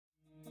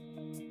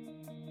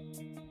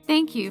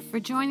Thank you for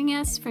joining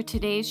us for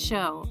today's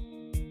show.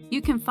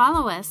 You can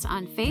follow us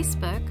on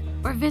Facebook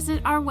or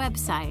visit our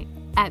website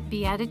at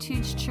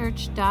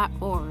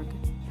beatitudeschurch.org.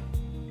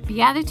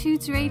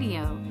 Beatitudes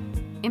Radio,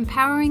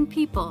 empowering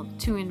people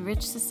to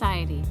enrich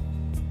society.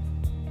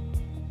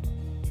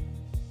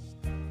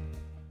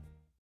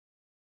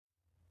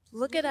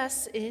 Look at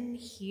us in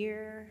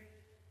here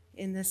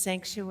in the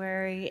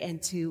sanctuary,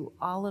 and to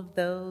all of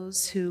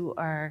those who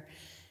are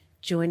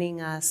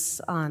joining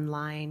us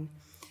online.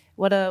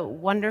 What a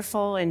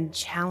wonderful and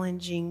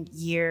challenging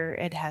year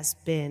it has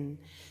been,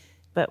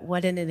 but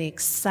what an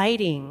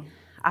exciting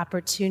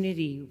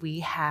opportunity we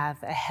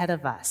have ahead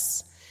of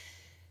us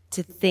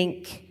to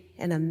think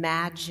and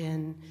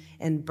imagine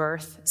and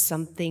birth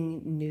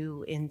something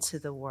new into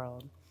the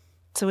world.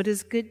 So it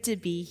is good to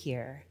be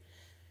here.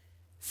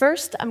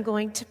 First, I'm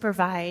going to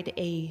provide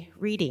a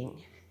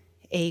reading,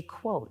 a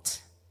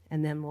quote,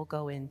 and then we'll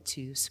go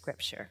into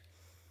scripture.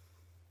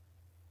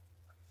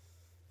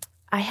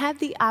 I had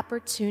the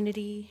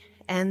opportunity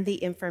and the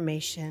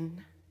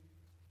information,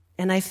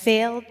 and I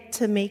failed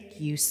to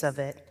make use of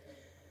it.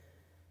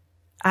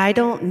 I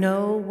don't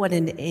know what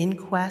an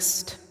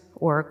inquest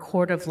or a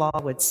court of law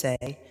would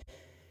say,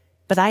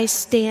 but I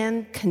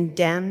stand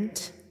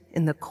condemned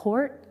in the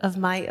court of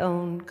my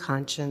own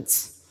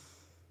conscience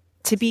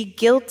to be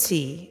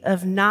guilty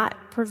of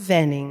not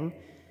preventing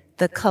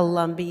the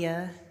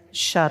Columbia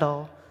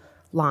shuttle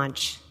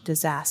launch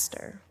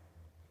disaster.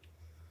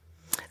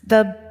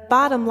 The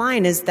bottom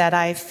line is that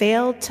I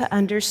failed to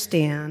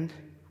understand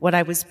what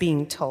I was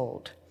being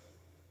told.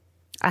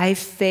 I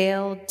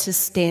failed to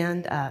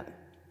stand up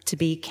to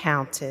be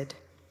counted.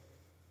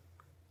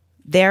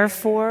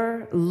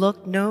 Therefore,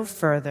 look no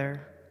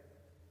further.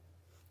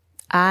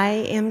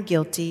 I am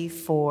guilty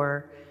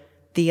for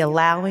the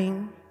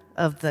allowing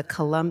of the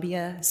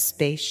Columbia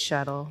Space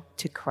Shuttle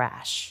to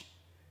crash.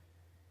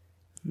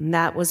 And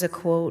that was a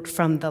quote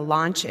from the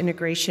launch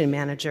integration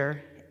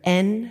manager,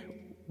 N.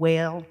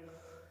 Wayne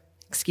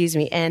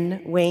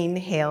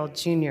Hale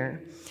Jr.,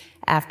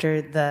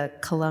 after the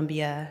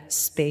Columbia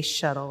Space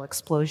Shuttle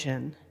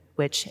explosion,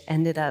 which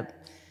ended up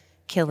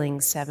killing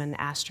 7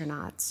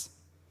 astronauts.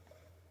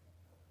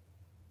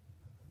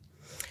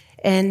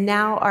 And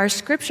now our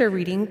scripture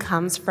reading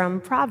comes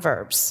from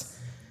Proverbs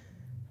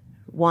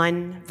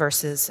 1,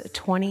 verses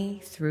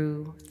 20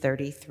 through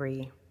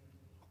 33.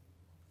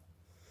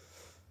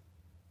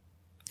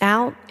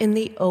 Out in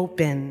the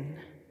open,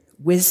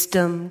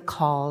 wisdom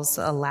calls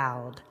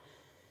aloud.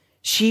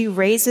 She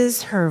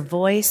raises her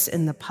voice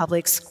in the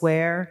public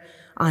square.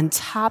 On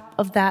top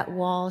of that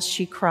wall,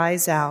 she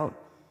cries out.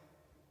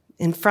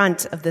 In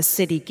front of the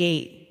city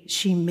gate,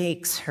 she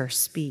makes her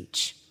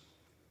speech.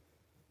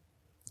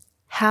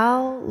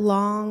 How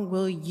long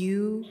will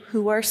you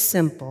who are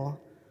simple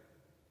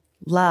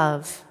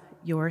love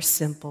your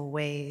simple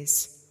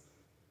ways?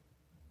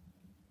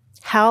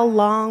 How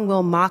long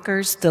will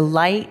mockers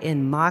delight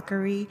in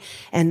mockery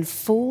and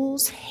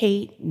fools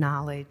hate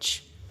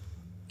knowledge?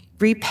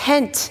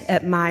 Repent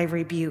at my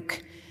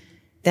rebuke,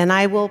 then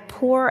I will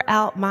pour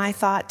out my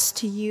thoughts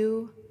to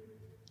you.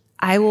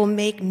 I will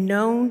make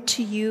known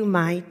to you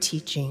my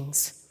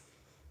teachings.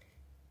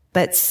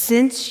 But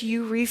since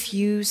you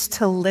refuse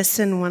to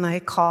listen when I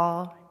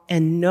call,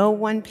 and no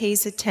one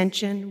pays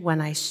attention when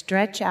I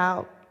stretch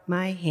out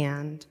my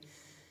hand,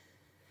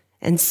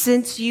 and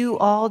since you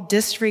all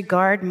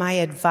disregard my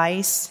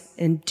advice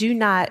and do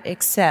not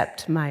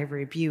accept my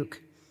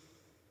rebuke,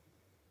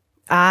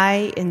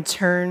 I, in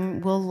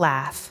turn, will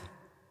laugh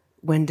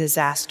when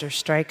disaster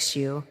strikes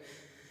you.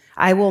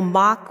 I will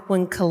mock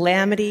when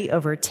calamity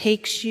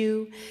overtakes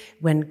you,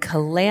 when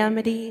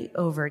calamity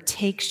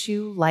overtakes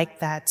you like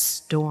that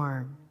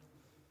storm.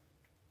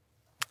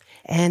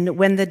 And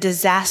when the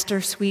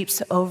disaster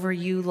sweeps over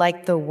you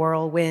like the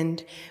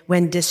whirlwind,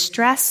 when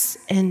distress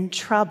and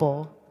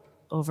trouble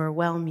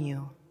overwhelm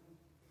you.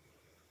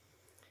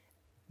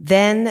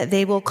 Then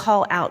they will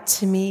call out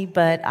to me,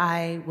 but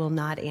I will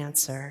not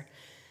answer.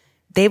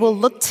 They will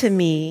look to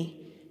me,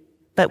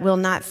 but will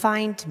not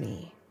find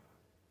me.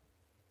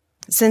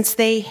 Since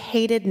they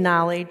hated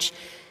knowledge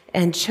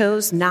and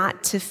chose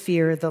not to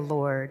fear the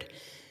Lord,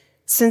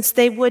 since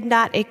they would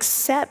not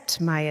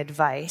accept my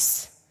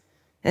advice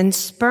and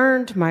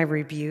spurned my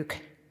rebuke,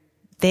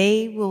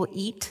 they will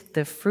eat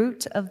the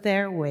fruit of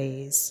their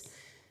ways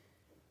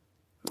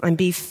and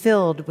be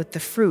filled with the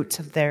fruit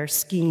of their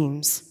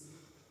schemes.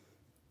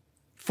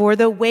 For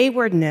the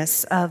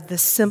waywardness of the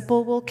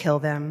simple will kill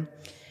them,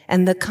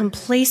 and the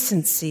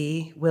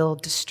complacency will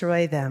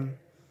destroy them.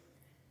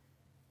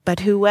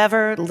 But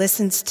whoever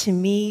listens to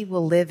me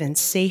will live in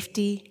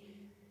safety,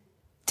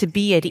 to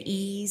be at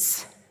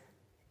ease,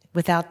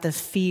 without the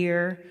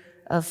fear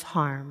of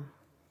harm.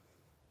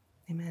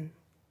 Amen.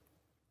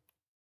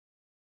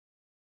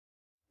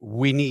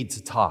 We need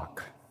to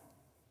talk.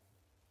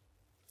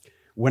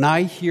 When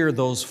I hear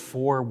those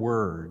 4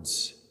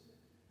 words,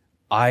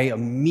 I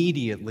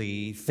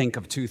immediately think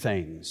of 2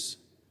 things.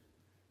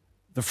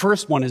 The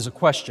first one is a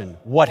question,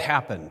 what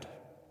happened?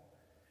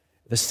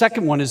 The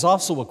second one is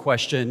also a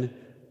question,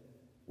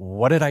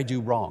 what did I do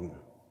wrong?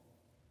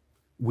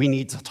 we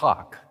need to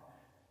talk.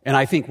 And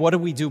I think, what do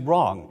we do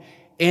wrong?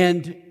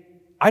 And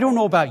I don't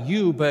know about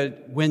you,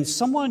 but when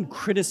someone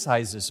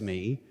criticizes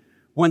me,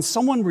 when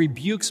someone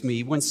rebukes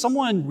me, when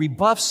someone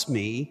rebuffs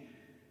me,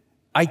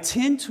 I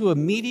tend to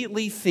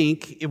immediately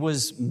think it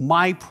was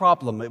my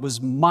problem, it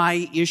was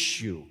my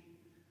issue.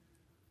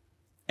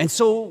 And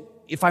so,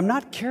 if I'm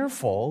not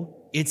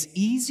careful, it's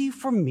easy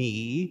for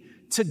me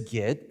to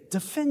get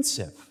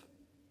defensive,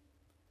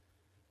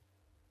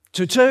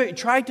 to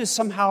try to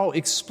somehow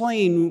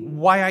explain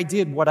why I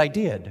did what I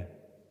did.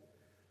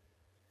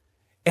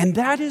 And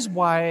that is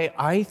why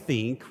I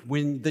think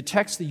when the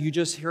text that you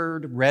just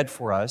heard read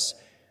for us,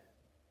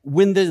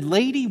 when the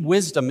Lady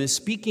Wisdom is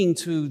speaking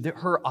to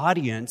her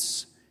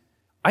audience,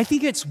 I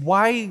think it's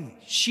why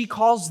she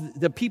calls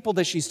the people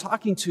that she's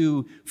talking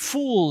to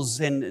fools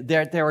and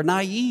they're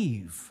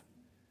naive.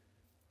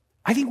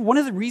 I think one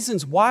of the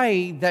reasons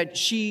why that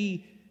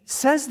she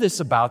says this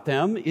about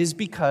them is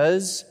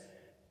because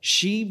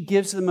she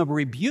gives them a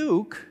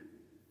rebuke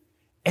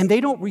and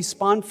they don't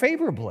respond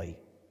favorably.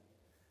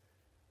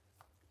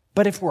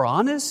 But if we're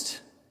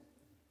honest,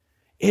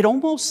 it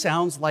almost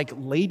sounds like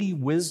Lady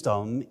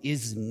Wisdom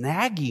is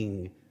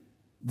nagging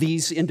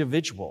these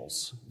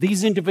individuals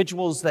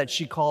that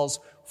she calls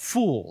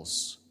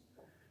fools.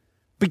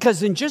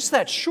 Because in just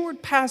that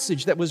short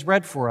passage that was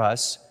read for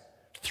us,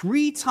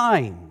 3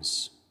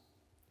 times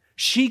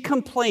she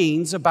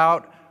complains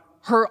about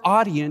her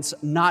audience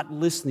not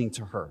listening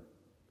to her.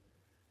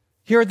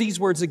 Here are these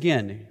words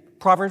again.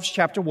 Proverbs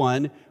chapter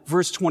 1,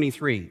 verse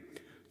 23.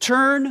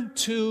 Turn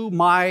to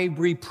my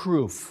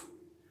reproof.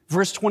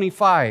 Verse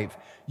 25.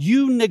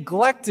 You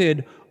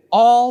neglected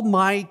all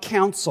my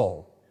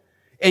counsel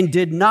and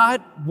did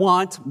not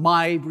want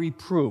my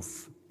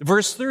reproof.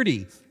 Verse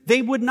 30.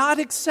 They would not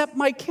accept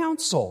my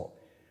counsel.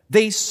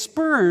 They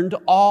spurned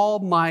all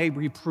my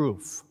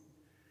reproof.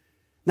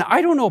 Now,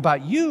 I don't know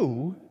about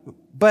you,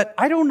 but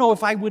I don't know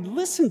if I would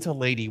listen to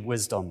Lady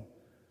Wisdom,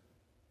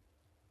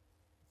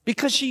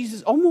 because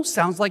she almost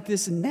sounds like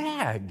this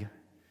nag,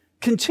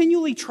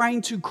 continually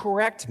trying to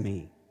correct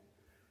me.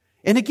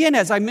 And again,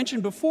 as I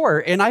mentioned before,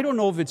 and I don't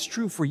know if it's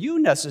true for you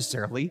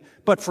necessarily,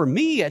 but for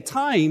me at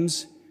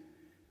times,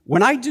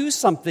 when I do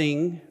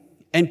something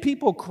and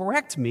people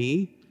correct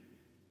me,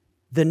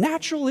 the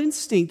natural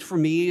instinct for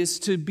me is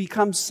to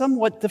become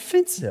somewhat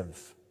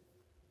defensive.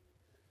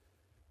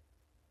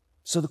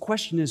 So the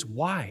question is,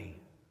 why?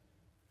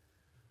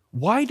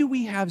 Why do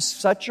we have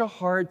such a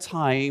hard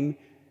time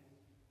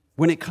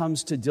when it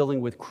comes to dealing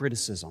with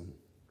criticism?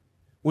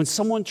 When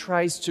someone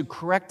tries to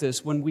correct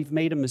us when we've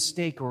made a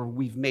mistake or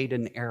we've made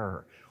an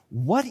error,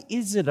 what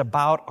is it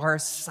about our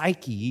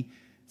psyche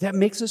that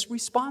makes us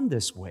respond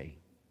this way?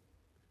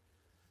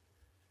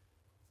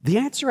 The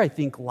answer, I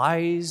think,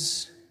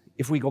 lies,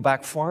 if we go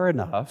back far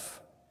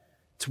enough,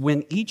 to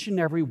when each and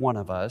every one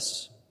of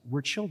us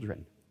were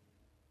children.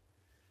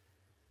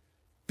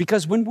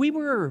 Because when we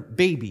were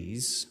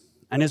babies,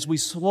 and as we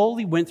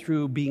slowly went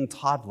through being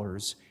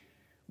toddlers,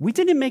 we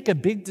didn't make a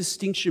big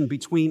distinction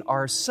between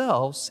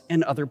ourselves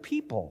and other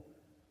people.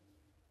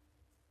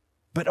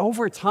 But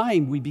over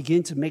time, we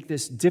begin to make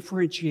this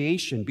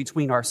differentiation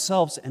between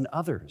ourselves and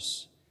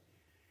others.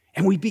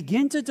 And we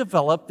begin to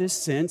develop this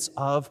sense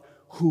of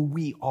who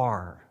we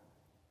are,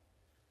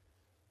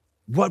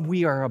 what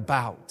we are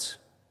about,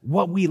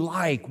 what we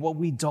like, what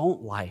we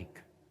don't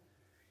like.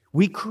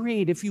 We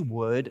create, if you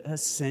would, a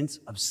sense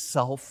of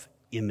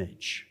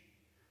self-image.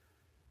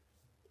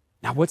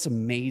 Now, what's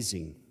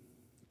amazing,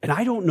 and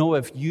I don't know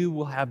if you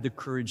will have the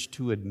courage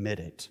to admit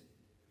it,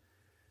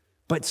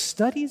 but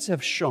studies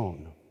have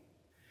shown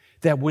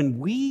that when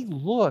we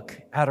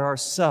look at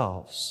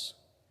ourselves,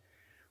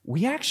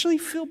 we actually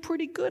feel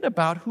pretty good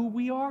about who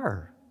we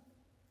are.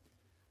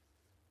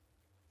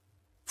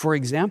 For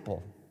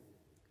example,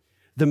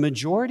 the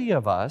majority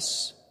of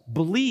us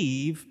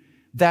believe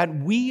that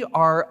we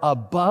are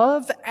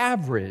above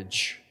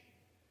average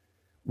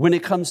when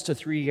it comes to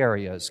 3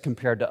 areas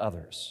compared to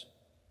others.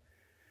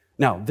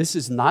 Now, this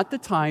is not the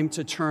time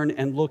to turn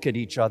and look at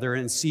each other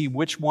and see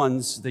which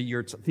ones that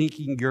you're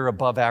thinking you're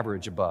above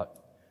average about.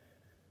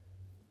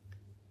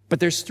 But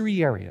there's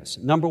 3 areas.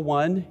 Number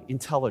 1,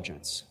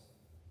 intelligence.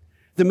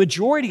 The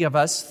majority of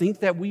us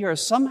think that we are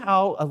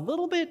somehow a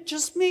little bit,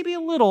 just maybe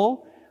a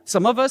little,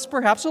 some of us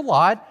perhaps a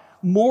lot,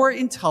 more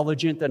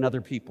intelligent than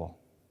other people.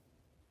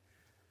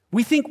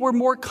 We think we're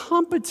more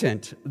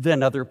competent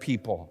than other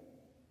people.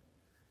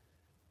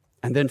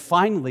 And then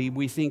finally,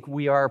 we think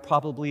we are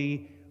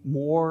probably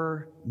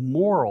more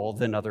moral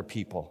than other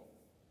people.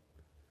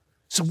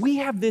 So we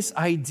have this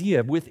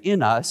idea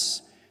within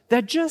us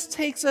that just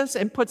takes us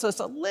and puts us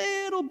a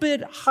little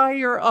bit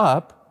higher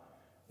up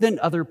than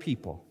other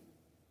people.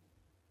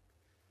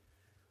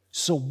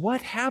 So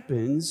what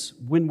happens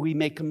when we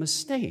make a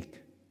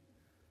mistake?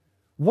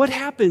 What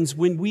happens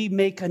when we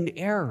make an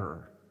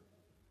error?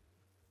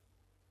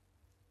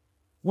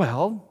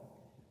 Well,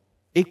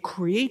 it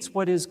creates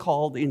what is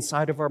called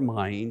inside of our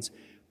minds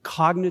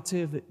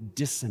cognitive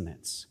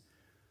dissonance.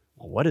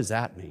 Well, what does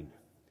that mean?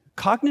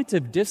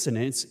 Cognitive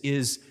dissonance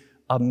is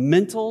a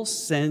mental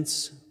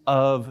sense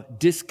of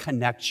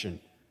disconnection.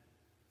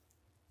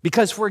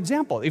 Because, for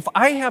example, if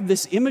I have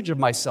this image of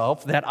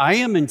myself that I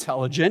am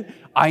intelligent,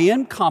 I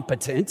am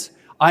competent,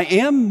 I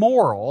am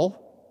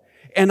moral,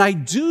 and I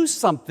do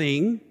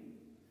something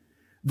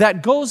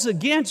that goes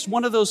against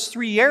one of those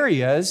three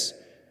areas,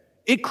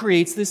 it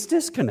creates this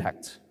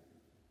disconnect.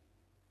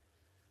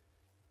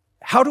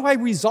 How do I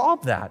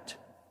resolve that?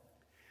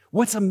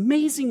 What's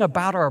amazing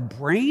about our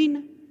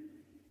brain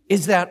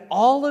is that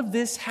all of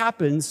this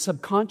happens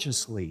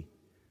subconsciously.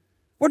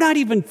 We're not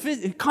even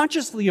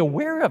consciously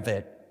aware of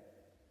it.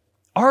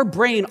 Our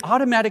brain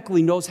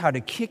automatically knows how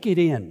to kick it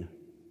in.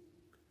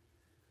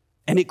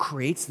 And it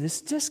creates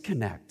this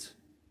disconnect.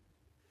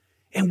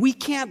 And we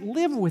can't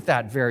live with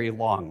that very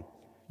long.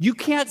 You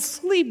can't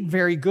sleep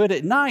very good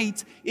at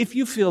night if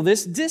you feel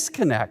this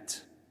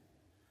disconnect,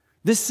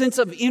 this sense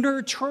of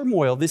inner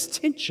turmoil, this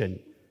tension.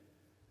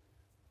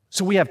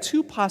 So we have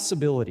two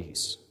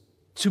possibilities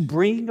to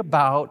bring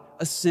about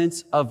a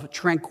sense of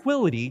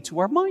tranquility to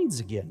our minds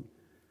again.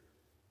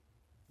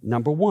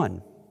 Number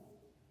one,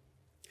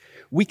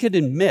 we could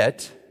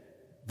admit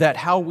that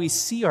how we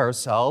see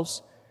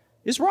ourselves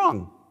is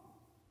wrong.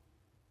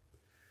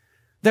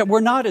 That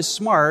we're not as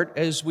smart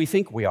as we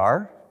think we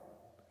are.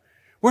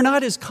 We're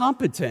not as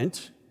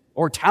competent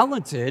or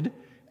talented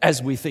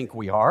as we think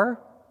we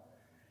are.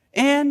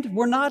 And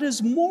we're not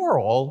as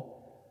moral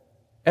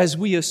as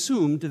we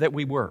assumed that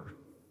we were.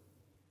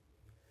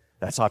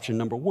 That's option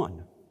number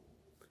one.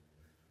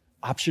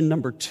 Option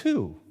number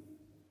two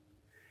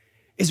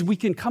is we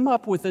can come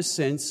up with a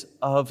sense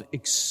of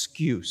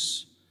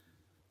excuse,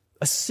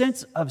 a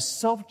sense of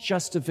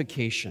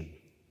self-justification.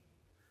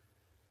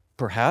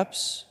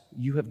 Perhaps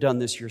you have done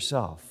this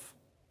yourself.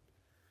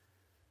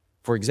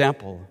 For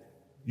example,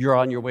 you're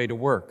on your way to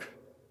work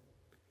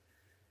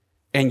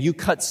and you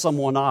cut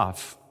someone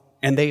off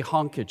and they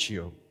honk at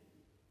you.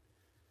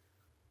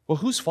 Well,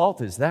 whose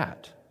fault is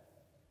that?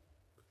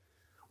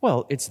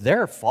 Well, it's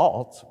their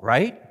fault,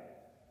 right?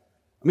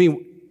 I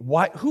mean,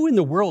 who in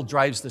the world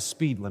drives the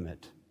speed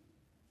limit?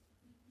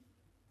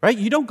 Right?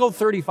 You don't go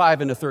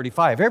 35 into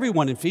 35.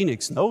 Everyone in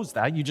Phoenix knows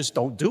that. You just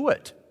don't do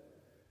it.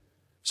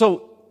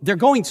 So they're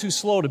going too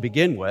slow to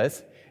begin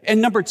with. And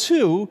number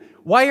two,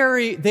 why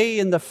are they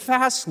in the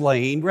fast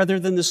lane rather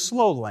than the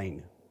slow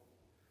lane?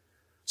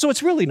 So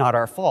it's really not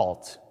our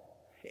fault.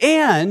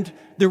 And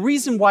the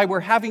reason why we're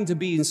having to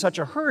be in such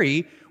a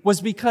hurry was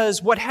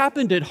because what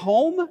happened at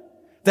home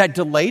that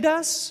delayed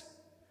us,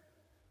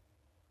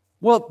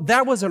 well,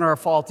 that wasn't our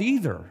fault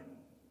either.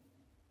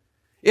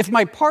 If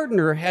my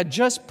partner had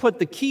just put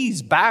the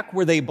keys back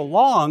where they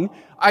belong,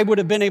 I would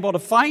have been able to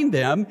find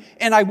them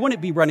and I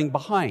wouldn't be running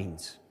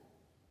behind.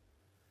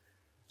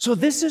 So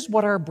this is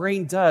what our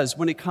brain does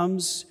when it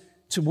comes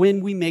to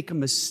when we make a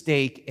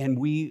mistake and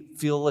we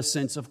feel a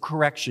sense of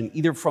correction,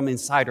 either from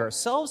inside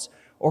ourselves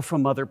or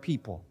from other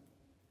people.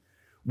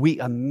 We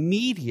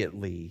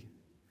immediately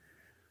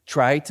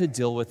try to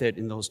deal with it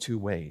in those two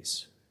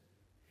ways.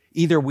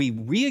 Either we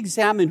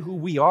re-examine who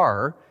we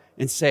are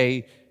and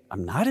say,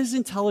 I'm not as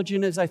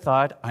intelligent as I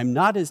thought, I'm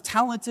not as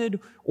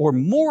talented or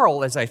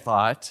moral as I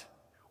thought,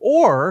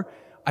 or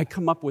I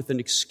come up with an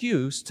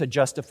excuse to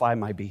justify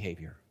my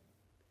behavior.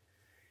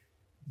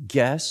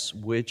 Guess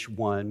which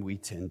one we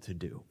tend to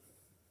do?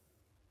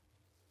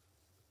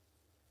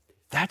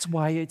 That's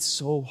why it's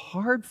so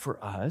hard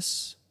for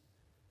us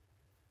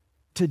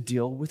to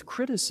deal with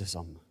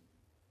criticism.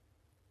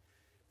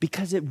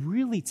 Because it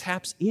really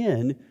taps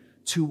in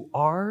to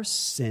our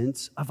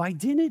sense of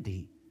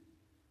identity.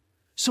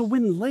 So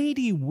when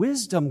Lady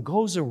Wisdom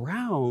goes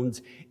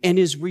around and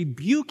is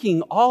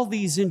rebuking all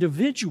these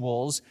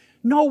individuals,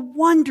 no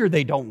wonder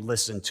they don't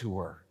listen to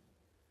her.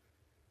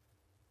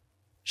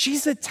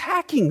 She's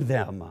attacking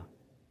them,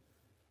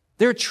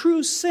 their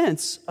true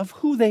sense of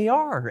who they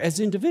are as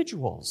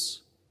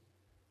individuals.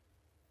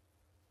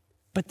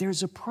 But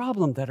there's a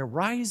problem that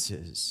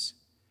arises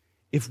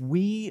if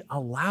we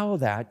allow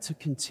that to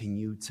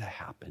continue to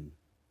happen.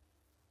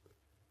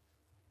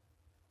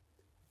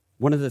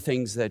 One of the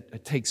things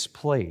that takes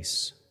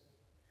place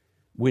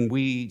when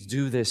we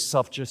do this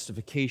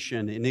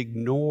self-justification and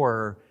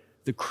ignore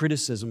the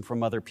criticism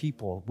from other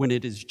people when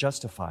it is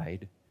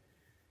justified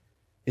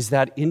is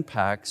that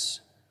impacts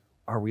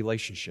our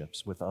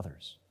relationships with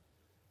others.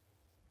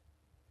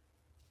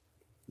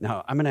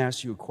 Now, I'm going to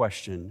ask you a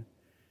question,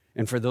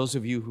 and for those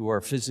of you who are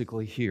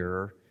physically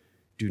here,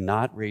 do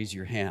not raise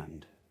your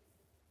hand.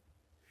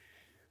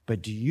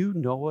 But do you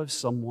know of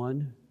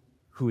someone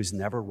who is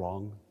never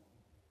wrong?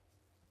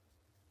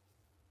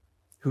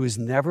 Who is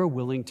never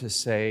willing to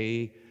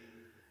say,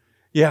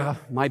 yeah,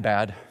 my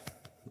bad,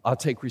 I'll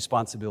take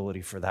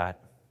responsibility for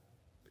that.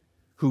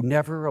 Who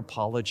never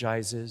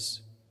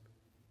apologizes?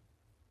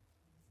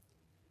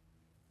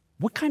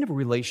 What kind of a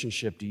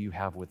relationship do you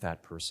have with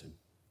that person?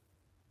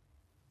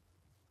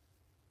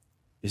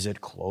 Is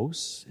it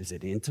close? Is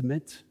it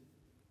intimate?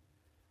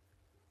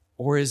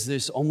 Or is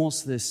this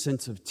almost this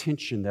sense of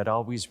tension that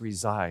always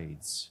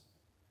resides?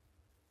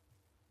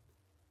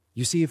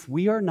 You see, if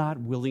we are not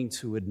willing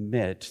to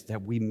admit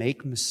that we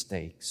make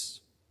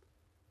mistakes,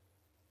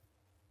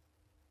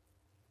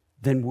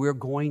 then we're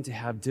going to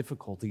have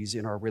difficulties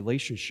in our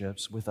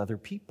relationships with other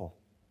people.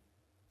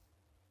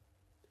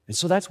 And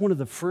so that's one of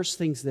the first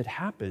things that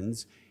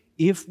happens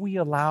if we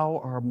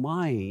allow our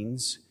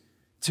minds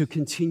to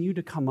continue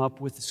to come up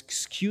with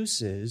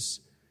excuses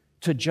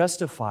to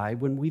justify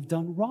when we've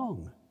done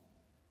wrong.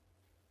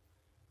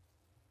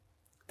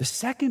 The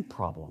second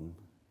problem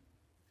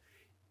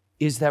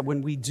is that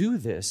when we do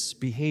this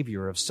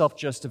behavior of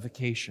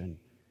self-justification,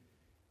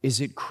 is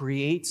it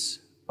creates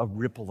a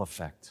ripple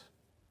effect.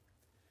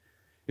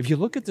 If you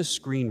look at the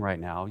screen right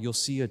now, you'll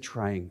see a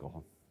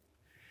triangle.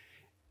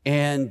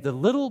 And the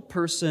little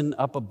person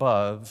up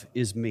above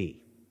is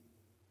me,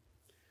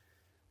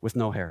 with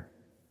no hair.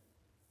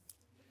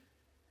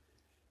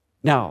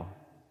 Now,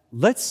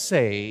 let's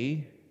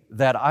say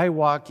that I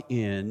walk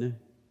in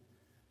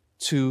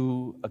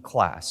to a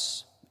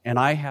class and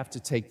I have to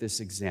take this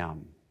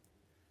exam.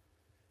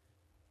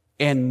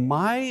 And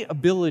my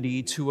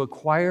ability to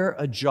acquire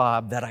a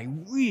job that I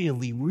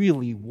really,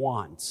 really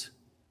want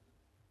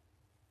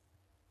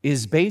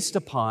is based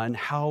upon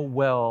how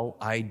well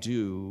I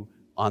do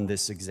on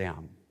this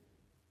exam.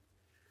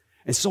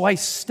 And so I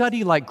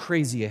study like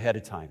crazy ahead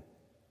of time.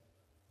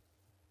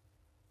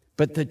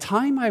 But the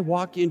time I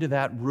walk into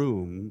that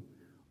room,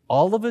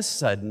 all of a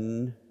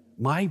sudden,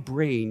 my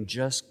brain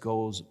just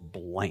goes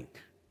blank.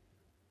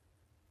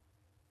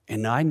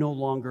 And I no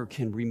longer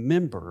can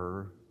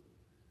remember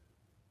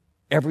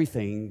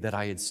everything that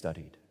I had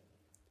studied.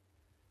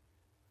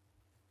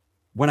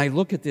 When I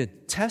look at the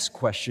test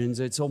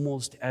questions, it's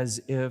almost as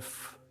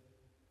if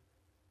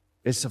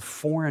it's a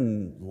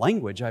foreign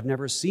language I've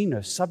never seen,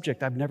 a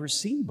subject I've never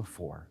seen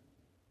before.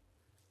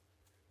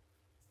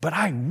 But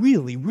I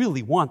really,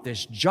 really want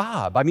this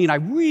job. I mean, I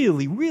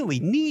really, really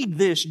need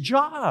this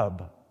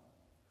job.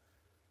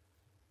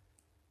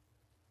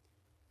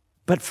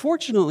 But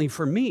fortunately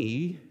for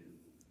me,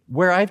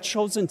 where I've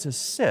chosen to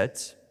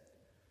sit,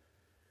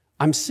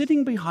 I'm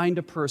sitting behind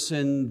a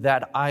person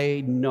that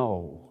I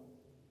know.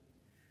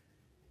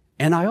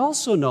 And I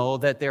also know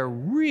that they're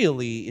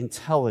really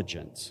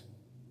intelligent.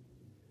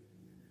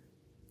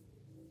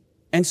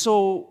 And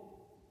so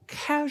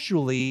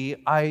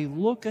casually, I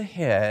look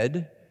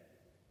ahead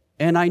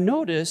and I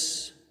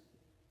notice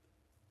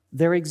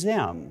their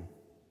exam.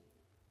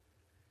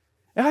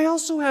 And I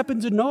also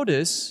happen to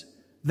notice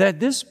that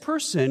this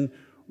person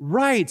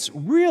writes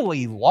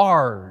really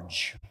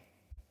large.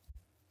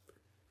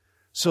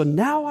 So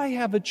now I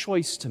have a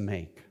choice to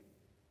make.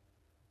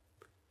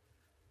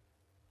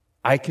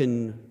 I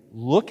can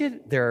look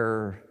at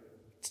their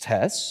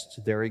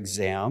test, their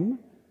exam,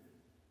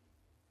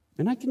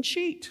 and I can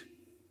cheat.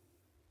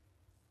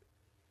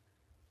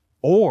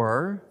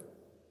 Or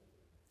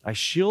I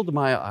shield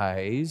my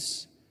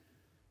eyes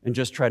and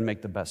just try to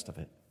make the best of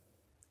it.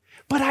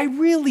 But I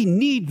really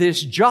need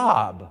this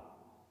job.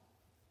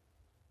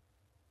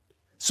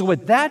 So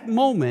at that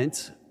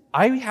moment,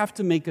 I have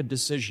to make a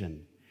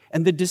decision.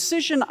 And the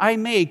decision I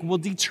make will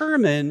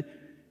determine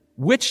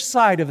which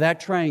side of that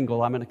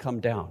triangle I'm going to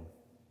come down.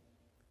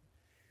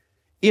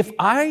 If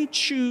I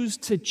choose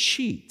to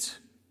cheat,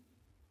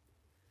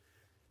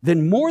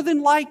 then more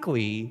than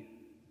likely,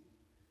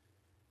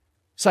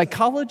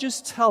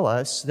 psychologists tell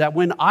us that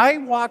when I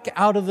walk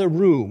out of the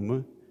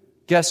room,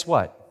 guess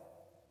what?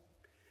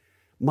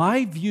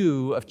 My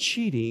view of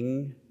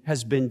cheating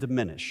has been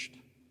diminished.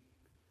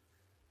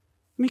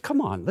 I mean, come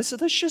on, let's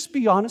just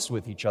be honest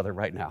with each other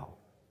right now.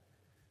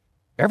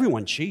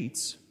 Everyone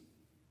cheats.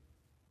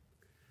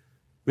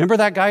 Remember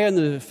that guy in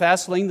the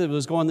fast lane that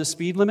was going the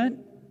speed limit?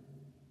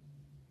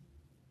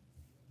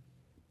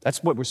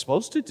 That's what we're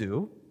supposed to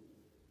do.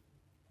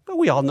 But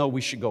we all know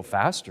we should go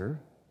faster.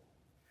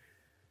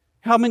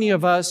 How many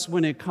of us,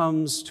 when it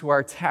comes to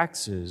our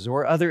taxes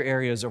or other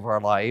areas of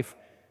our life,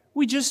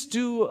 we just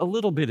do a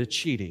little bit of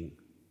cheating?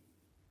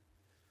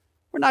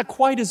 We're not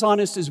quite as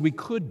honest as we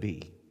could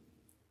be.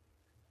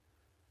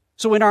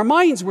 So in our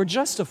minds, we're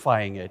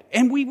justifying it,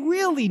 and we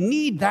really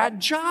need that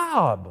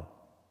job.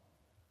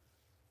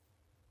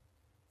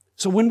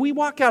 So when we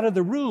walk out of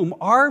the room,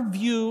 our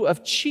view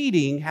of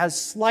cheating has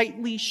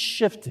slightly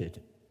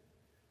shifted.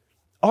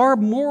 Our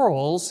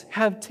morals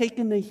have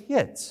taken a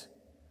hit.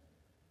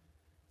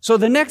 So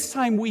the next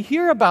time we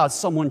hear about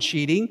someone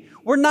cheating,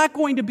 we're not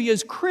going to be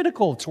as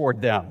critical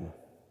toward them.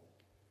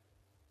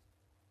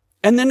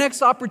 And the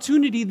next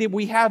opportunity that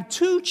we have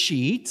to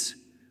cheat,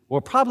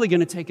 we're probably going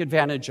to take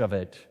advantage of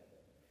it.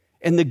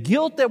 And the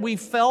guilt that we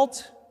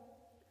felt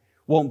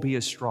won't be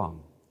as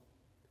strong.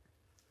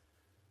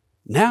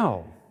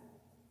 Now,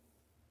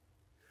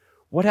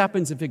 what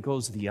happens if it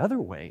goes the other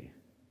way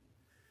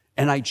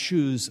and I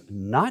choose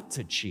not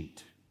to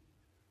cheat?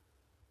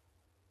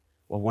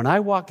 Well, when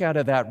I walk out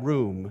of that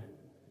room,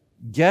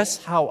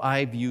 guess how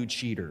I view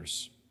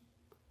cheaters?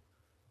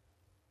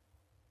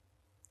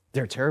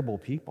 They're terrible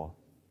people.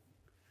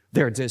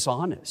 They're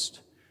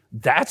dishonest.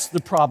 That's the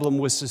problem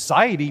with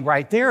society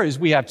right there, is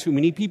we have too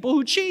many people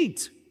who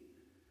cheat.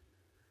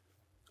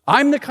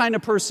 I'm the kind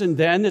of person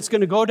then that's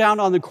going to go down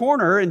on the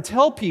corner and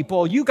tell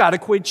people, you got to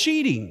quit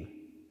cheating.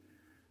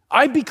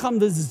 I become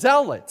the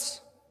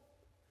zealot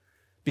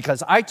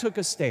because I took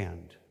a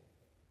stand.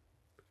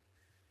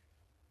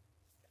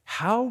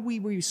 How we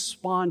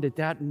respond at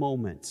that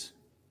moment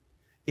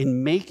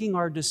in making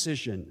our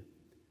decision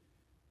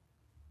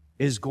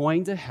is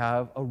going to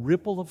have a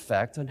ripple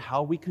effect on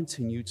how we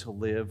continue to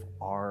live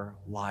our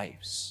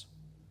lives.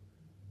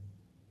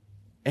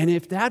 And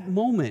if that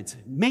moment,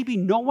 maybe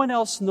no one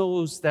else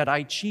knows that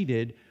I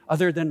cheated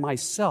other than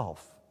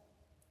myself,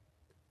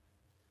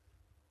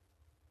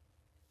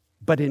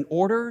 but in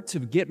order to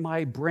get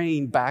my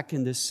brain back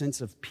in this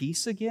sense of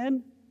peace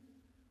again,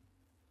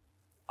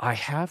 I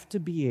have to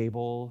be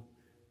able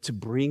to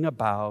bring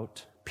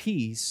about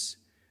peace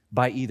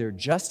by either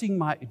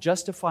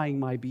justifying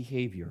my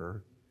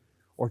behavior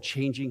or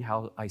changing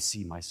how I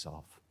see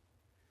myself.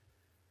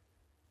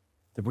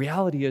 The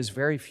reality is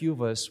very few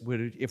of us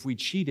would, if we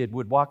cheated,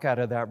 would walk out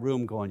of that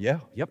room going,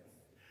 yep,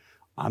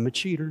 I'm a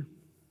cheater.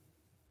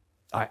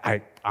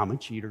 I'm a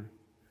cheater.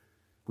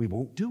 We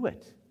won't do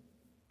it.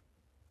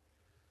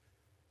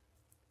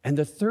 And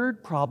the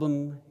third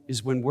problem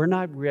is when we're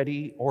not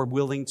ready or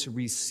willing to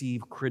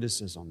receive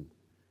criticism,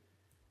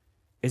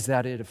 is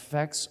that it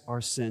affects our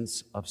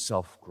sense of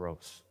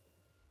self-growth.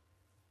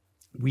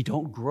 We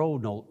don't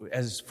grow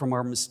as from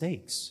our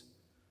mistakes.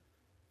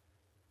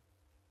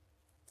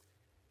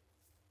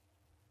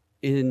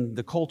 In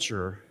the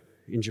culture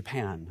in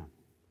Japan,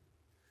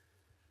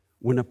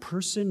 when a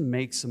person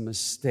makes a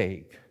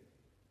mistake,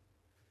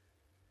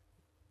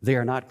 they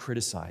are not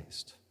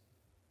criticized.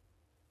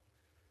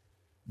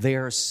 They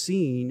are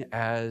seen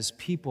as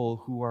people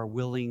who are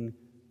willing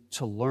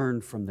to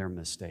learn from their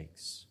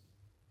mistakes.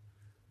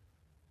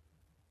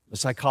 A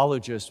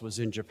psychologist was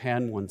in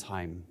Japan one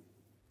time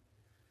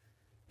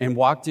and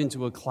walked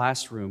into a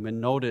classroom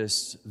and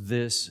noticed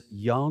this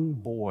young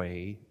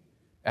boy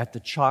at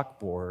the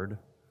chalkboard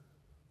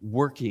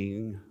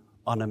working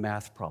on a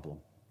math problem.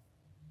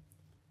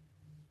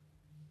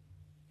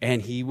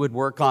 And he would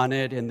work on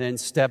it and then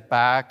step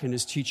back, and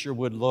his teacher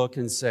would look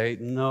and say,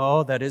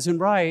 "No, that isn't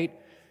right."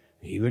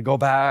 He would go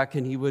back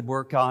and he would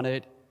work on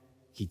it.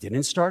 He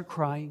didn't start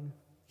crying.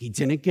 He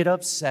didn't get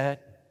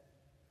upset.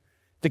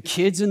 The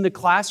kids in the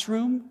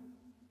classroom,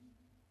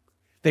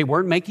 they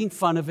weren't making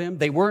fun of him.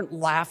 They weren't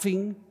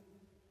laughing.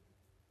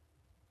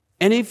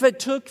 And if it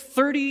took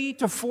 30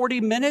 to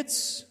 40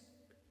 minutes,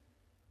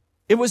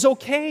 it was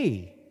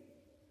okay.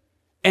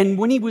 And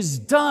when he was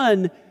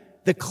done,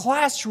 the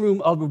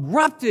classroom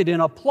erupted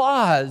in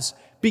applause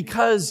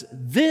because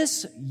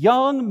this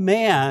young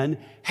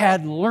man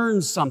had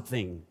learned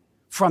something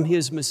from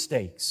his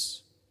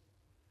mistakes.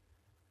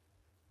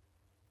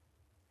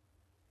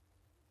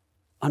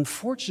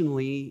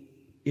 Unfortunately,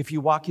 if you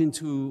walk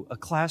into a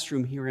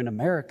classroom here in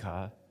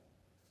America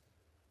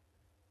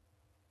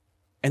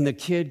and the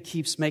kid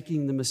keeps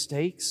making the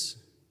mistakes,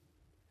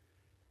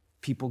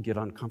 people get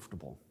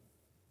uncomfortable.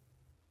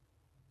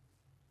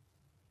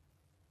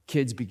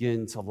 Kids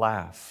begin to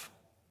laugh.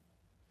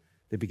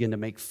 They begin to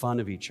make fun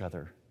of each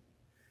other.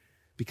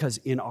 Because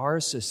in our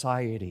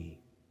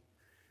society,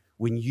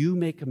 when you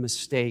make a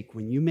mistake,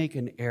 when you make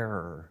an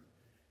error,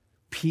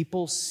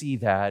 people see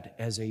that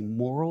as a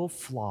moral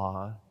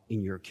flaw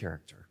in your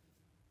character.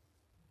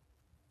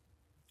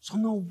 So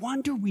no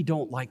wonder we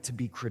don't like to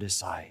be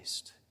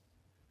criticized.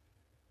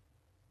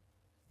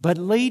 But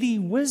Lady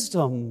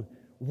Wisdom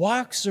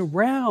walks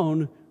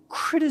around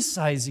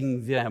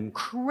criticizing them,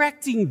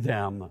 correcting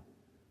them.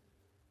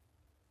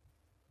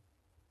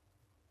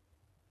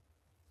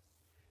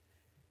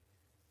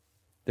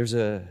 There's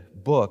a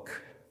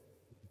book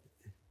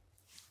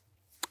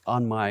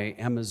on my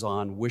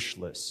Amazon wish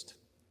list.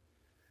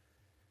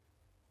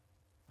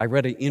 I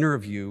read an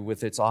interview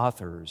with its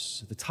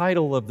authors. The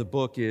title of the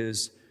book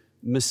is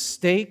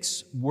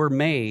 "Mistakes Were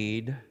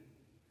Made,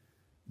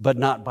 but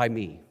Not by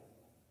Me."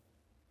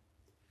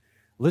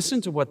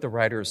 Listen to what the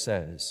writer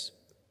says.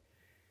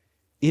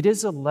 "It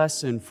is a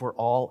lesson for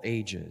all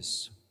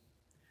ages.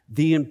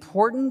 The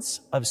importance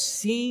of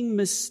seeing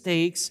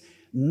mistakes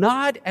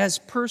not as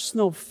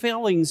personal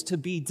failings to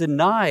be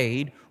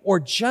denied or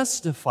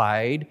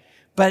justified,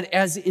 but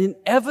as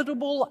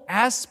inevitable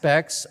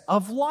aspects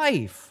of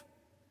life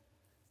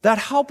that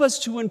help us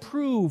to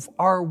improve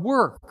our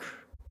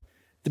work,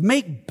 to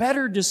make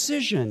better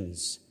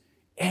decisions,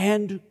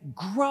 and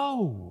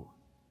grow."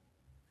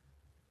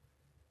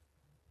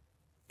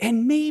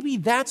 And maybe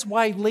that's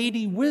why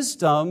Lady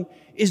Wisdom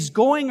is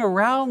going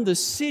around the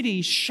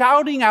city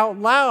shouting out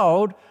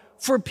loud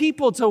for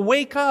people to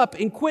wake up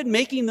and quit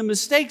making the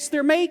mistakes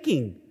they're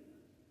making.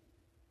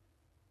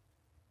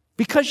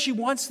 Because she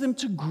wants them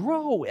to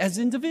grow as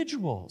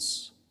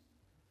individuals.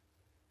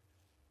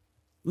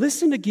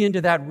 Listen again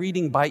to that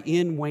reading by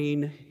N.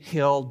 Wayne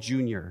Hill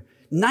Jr.,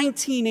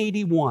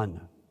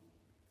 1981,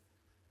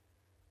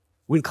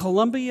 when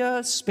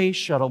Columbia Space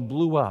Shuttle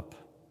blew up.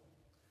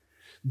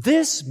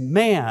 This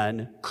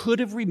man could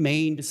have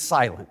remained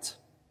silent.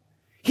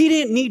 He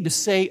didn't need to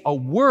say a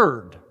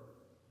word.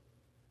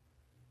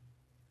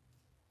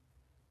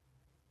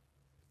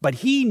 But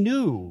he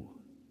knew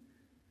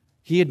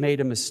he had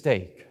made a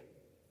mistake.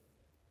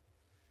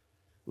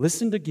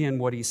 Listen again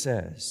what he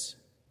says.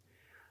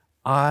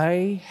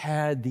 I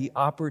had the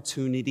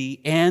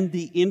opportunity and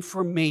the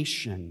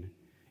information,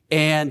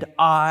 and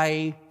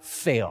I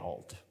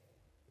failed.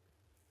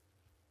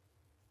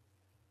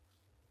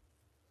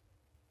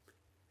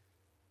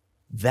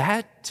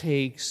 That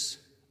takes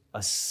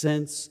a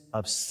sense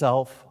of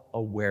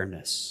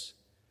self-awareness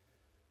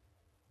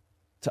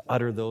to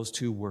utter those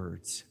two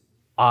words.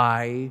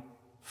 I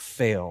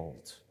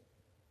failed.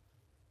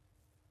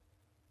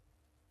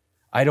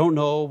 I don't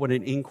know what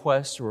an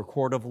inquest or a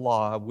court of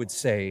law would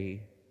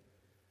say,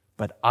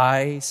 but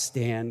I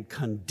stand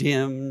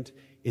condemned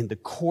in the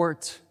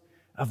court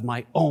of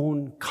my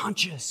own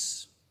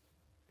conscience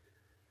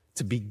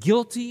to be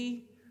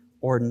guilty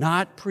or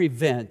not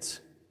prevent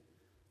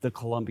the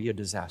Columbia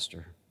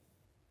disaster.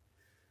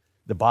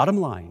 The bottom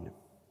line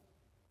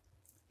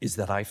is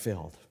that I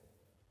failed.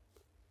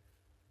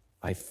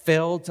 I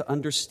failed to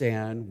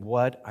understand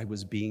what I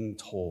was being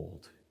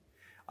told.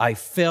 I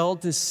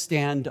failed to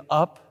stand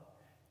up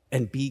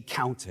and be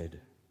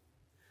counted.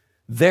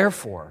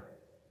 Therefore,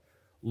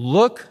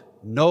 look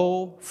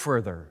no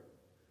further.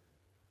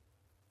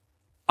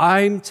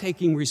 I'm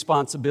taking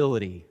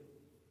responsibility.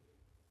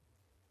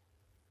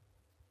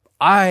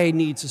 I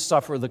need to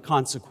suffer the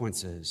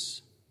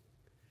consequences.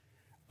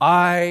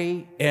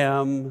 I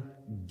am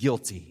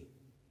guilty.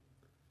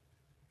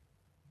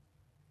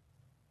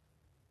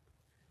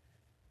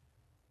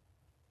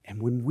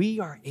 And when we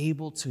are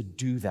able to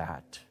do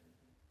that,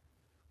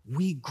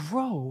 we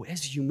grow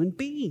as human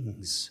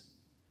beings.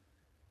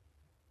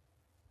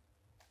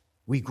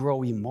 We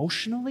grow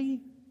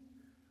emotionally.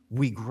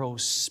 We grow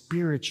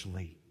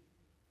spiritually.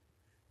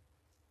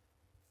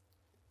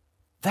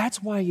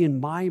 That's why in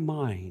my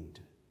mind,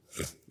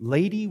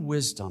 Lady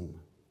Wisdom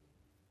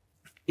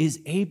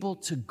is able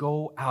to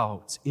go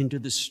out into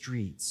the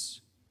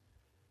streets.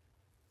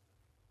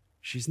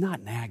 She's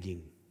not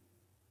nagging.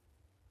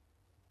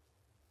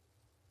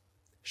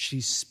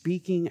 She's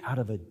speaking out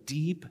of a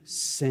deep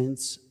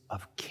sense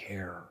of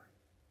care.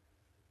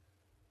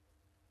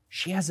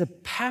 She has a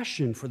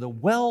passion for the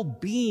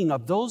well-being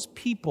of those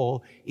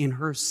people in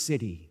her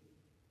city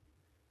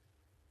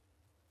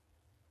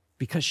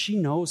because she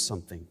knows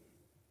something.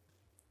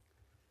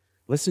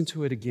 Listen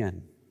to it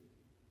again.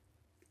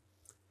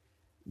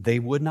 They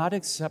would not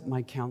accept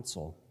my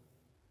counsel.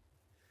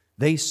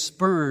 They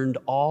spurned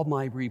all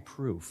my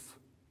reproof.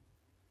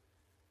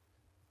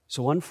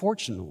 So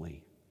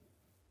unfortunately,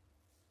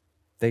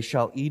 they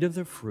shall eat of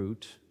the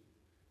fruit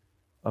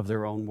of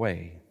their own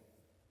way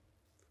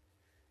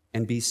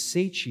and be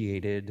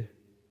satiated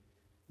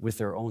with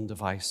their own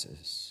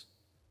devices.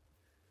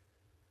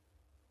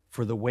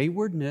 For the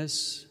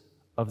waywardness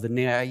of the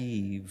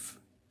naive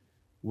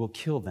will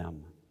kill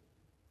them,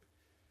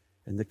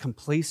 and the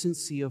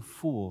complacency of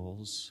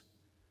fools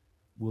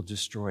will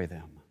destroy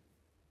them.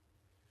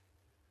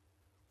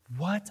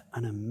 What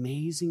an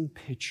amazing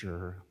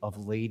picture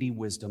of Lady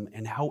Wisdom,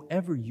 and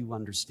however you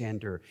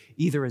understand her,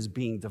 either as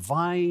being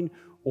divine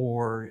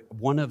or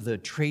one of the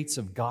traits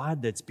of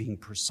God that's being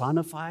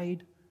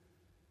personified.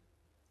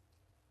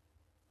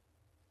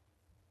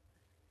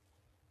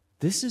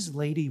 This is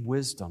Lady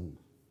Wisdom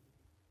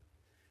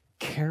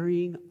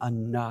caring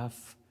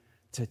enough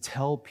to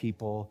tell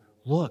people,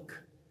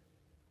 look,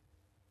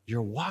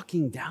 you're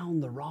walking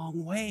down the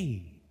wrong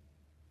way.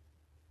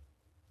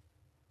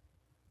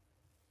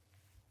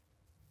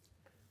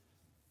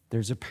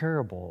 There's a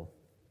parable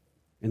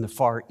in the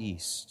Far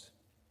East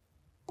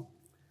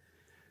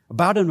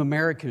about an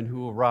American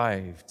who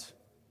arrived.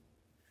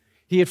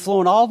 He had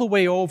flown all the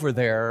way over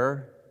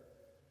there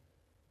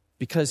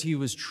because he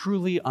was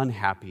truly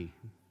unhappy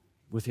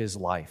with his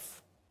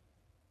life.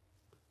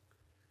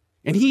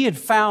 And he had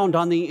found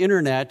on the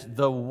internet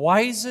the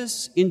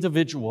wisest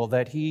individual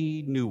that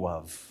he knew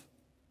of.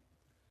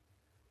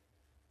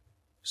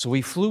 So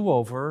he flew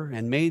over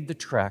and made the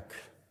trek.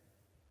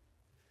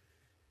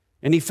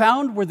 And he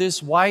found where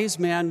this wise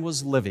man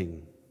was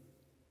living.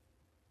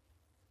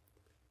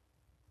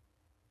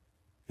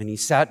 And he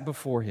sat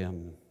before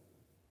him.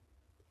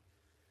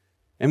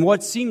 And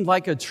what seemed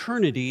like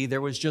eternity,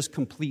 there was just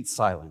complete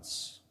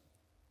silence.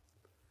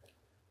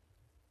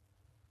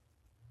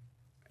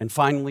 And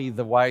finally,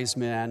 the wise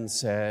man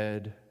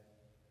said,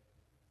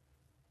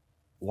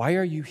 "Why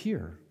are you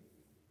here?"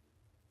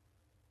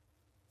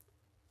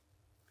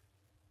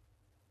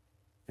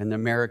 And the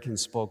American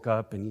spoke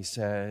up and he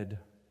said,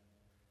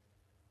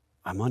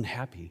 "I'm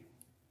unhappy.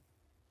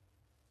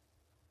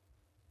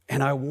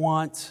 And I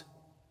want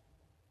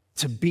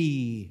to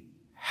be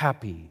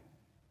happy.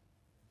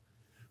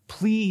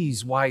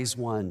 Please, wise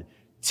one,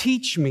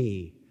 teach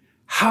me,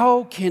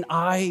 how can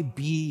I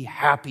be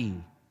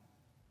happy?"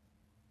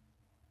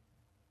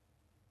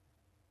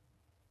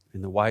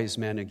 And the wise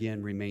man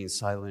again remained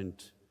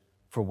silent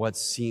for what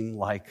seemed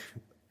like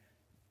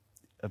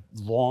a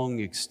long,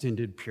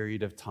 extended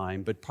period of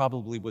time, but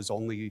probably was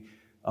only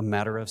a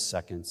matter of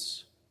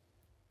seconds.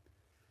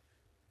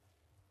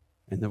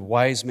 And the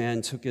wise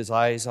man took his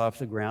eyes off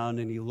the ground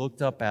and he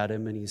looked up at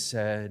him and he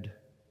said,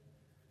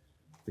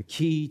 "The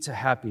key to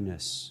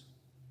happiness,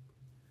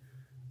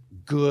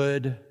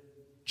 good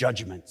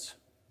judgment.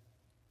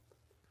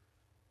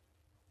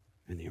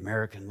 And the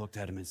American looked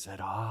at him and said,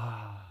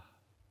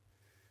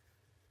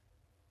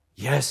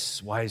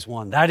 yes, wise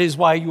one, that is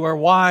why you are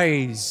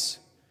wise.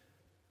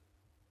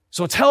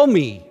 So tell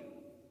me,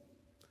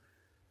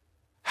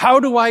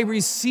 how do I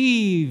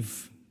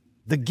receive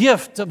the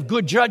gift of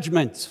good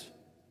judgment?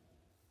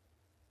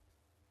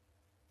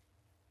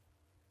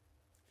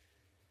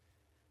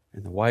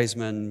 And the wise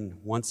man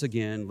once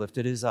again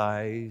lifted his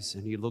eyes,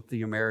 and he looked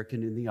the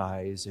American in the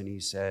eyes, and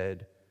he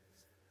said,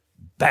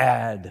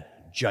 bad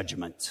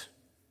judgment.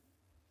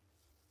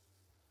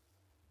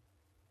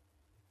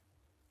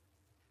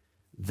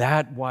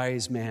 That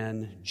wise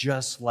man,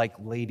 just like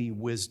Lady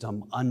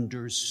Wisdom,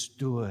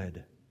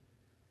 understood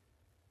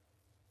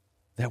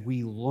that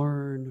we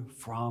learn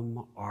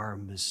from our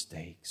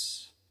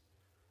mistakes.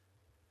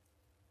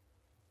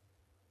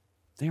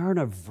 They aren't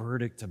a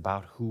verdict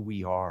about who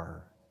we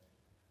are,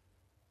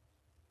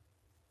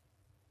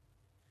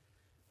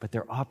 but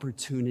they're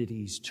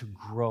opportunities to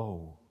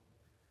grow.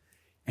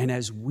 And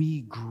as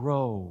we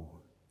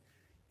grow,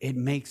 it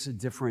makes a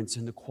difference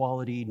in the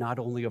quality not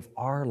only of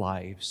our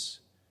lives,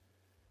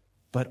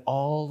 but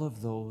all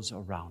of those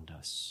around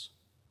us.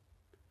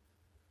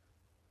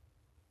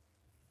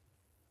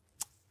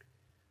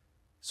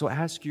 So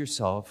ask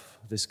yourself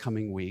this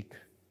coming week,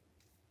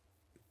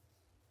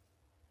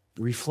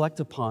 reflect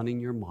upon in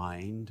your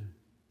mind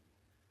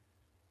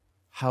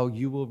how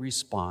you will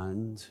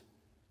respond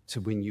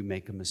to when you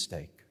make a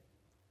mistake.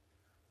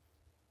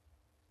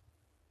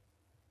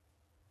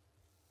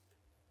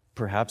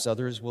 Perhaps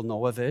others will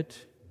know of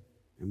it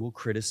and will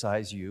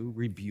criticize you,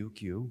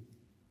 rebuke you.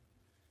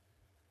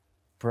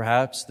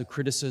 Perhaps the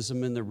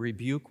criticism and the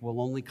rebuke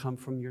will only come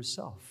from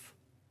yourself.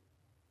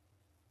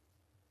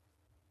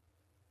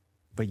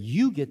 But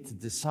you get to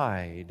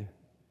decide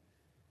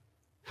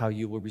how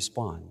you will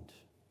respond.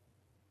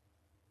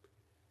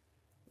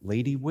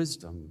 Lady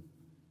Wisdom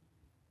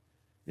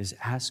is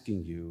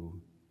asking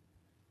you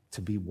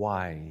to be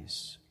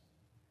wise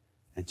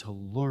and to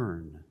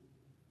learn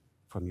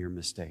from your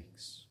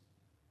mistakes.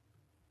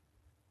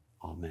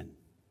 Amen.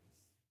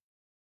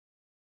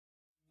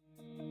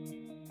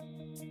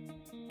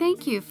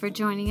 Thank you for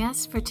joining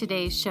us for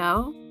today's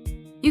show.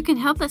 You can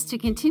help us to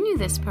continue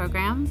this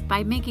program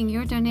by making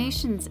your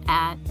donations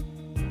at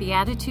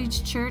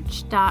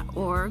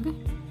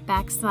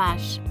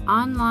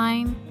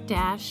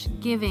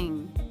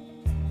beatitudeschurch.org/online-giving.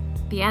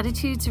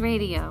 Beatitudes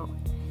Radio,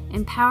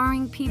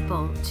 empowering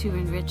people to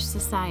enrich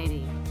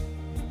society.